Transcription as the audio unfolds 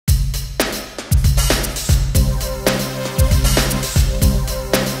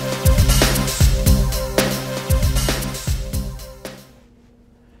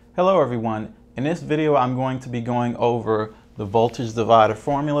Hello everyone. In this video I'm going to be going over the voltage divider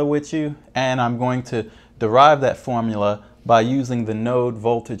formula with you, and I'm going to derive that formula by using the node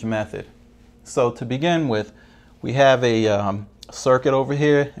voltage method. So to begin with, we have a circuit over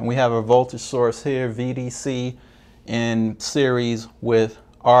here and we have a voltage source here, VDC, in series with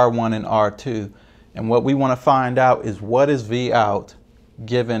R1 and R2. And what we want to find out is what is V out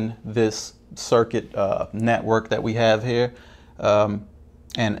given this circuit network that we have here.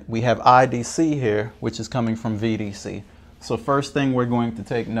 And we have IDC here, which is coming from VDC. So first thing we're going to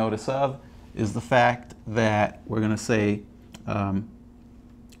take notice of is the fact that we're going to say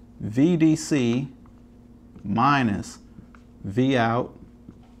VDC minus V out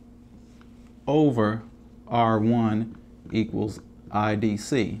over R1 equals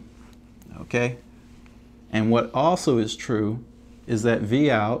IDC. Okay? And what also is true is that V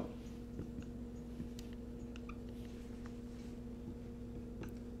out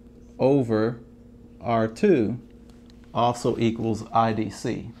over R2 also equals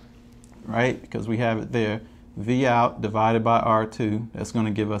IDC, right? Because we have it there, V out divided by R2, that's going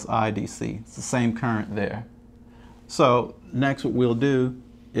to give us IDC. It's the same current there. So next what we'll do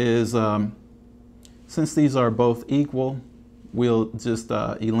is, since these are both equal, we'll just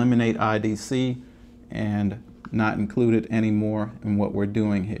eliminate IDC and not include it anymore in what we're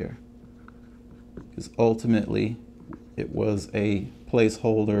doing here. Because ultimately it was a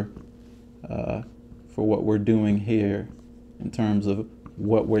placeholder for what we're doing here in terms of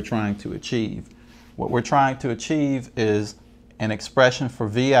what we're trying to achieve. What we're trying to achieve is an expression for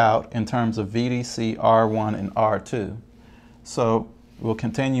V out in terms of VDC, R1, and R2. So we'll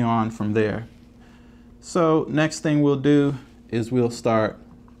continue on from there. So next thing we'll do is we'll start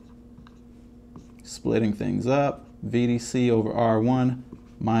splitting things up. VDC over R1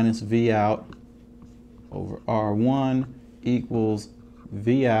 minus V out over R1 equals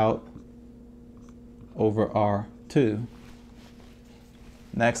V out over R2.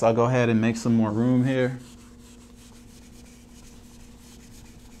 Next, I'll go ahead and make some more room here.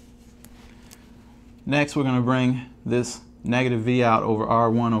 Next, we're going to bring this negative V out over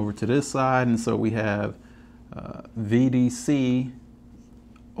R1 over to this side, and so we have VDC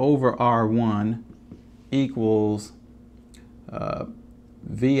over R1 equals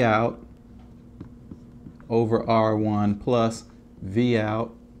V out over R1 plus V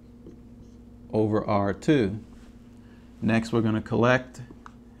out over R2. Next, we're going to collect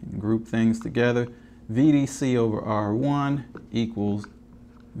and group things together. VDC over R1 equals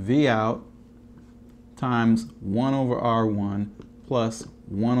V out times 1 over R1 plus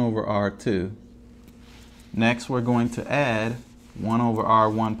 1 over R2. Next, we're going to add 1 over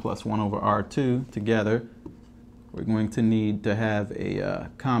R1 plus 1 over R2 together. We're going to need to have a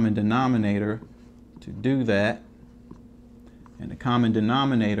common denominator to do that. And the common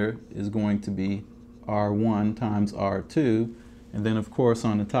denominator is going to be R1 times R2. And then, of course,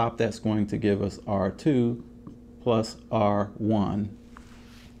 on the top, that's going to give us R2 plus R1.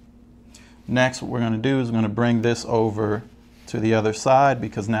 Next, what we're going to do is we're going to bring this over to the other side,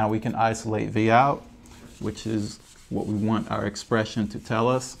 because now we can isolate V out, which is what we want our expression to tell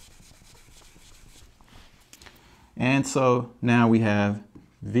us. And so now we have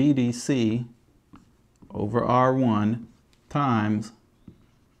VDC over R1 times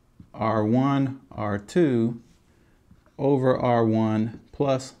R1, R2 over R1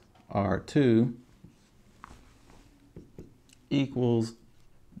 plus R2 equals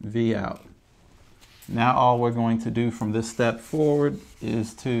V out. Now all we're going to do from this step forward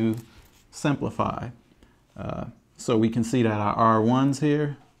is to simplify. So we can see that our R1s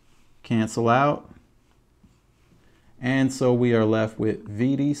here cancel out. And so we are left with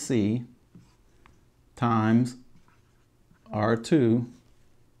VDC times R2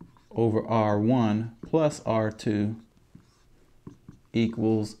 over R1 plus R2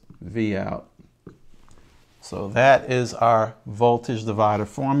 equals V out. So that is our voltage divider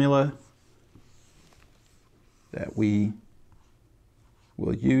formula that we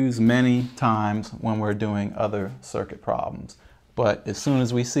will use many times when we're doing other circuit problems. But as soon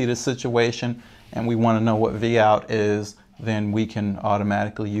as we see this situation and we want to know what V out is, then we can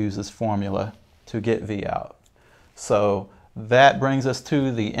automatically use this formula to get V out. So that brings us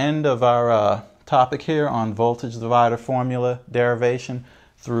to the end of our topic here on voltage divider formula derivation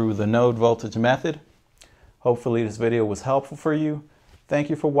through the node voltage method. Hopefully this video was helpful for you. Thank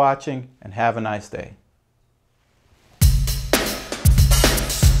you for watching and have a nice day.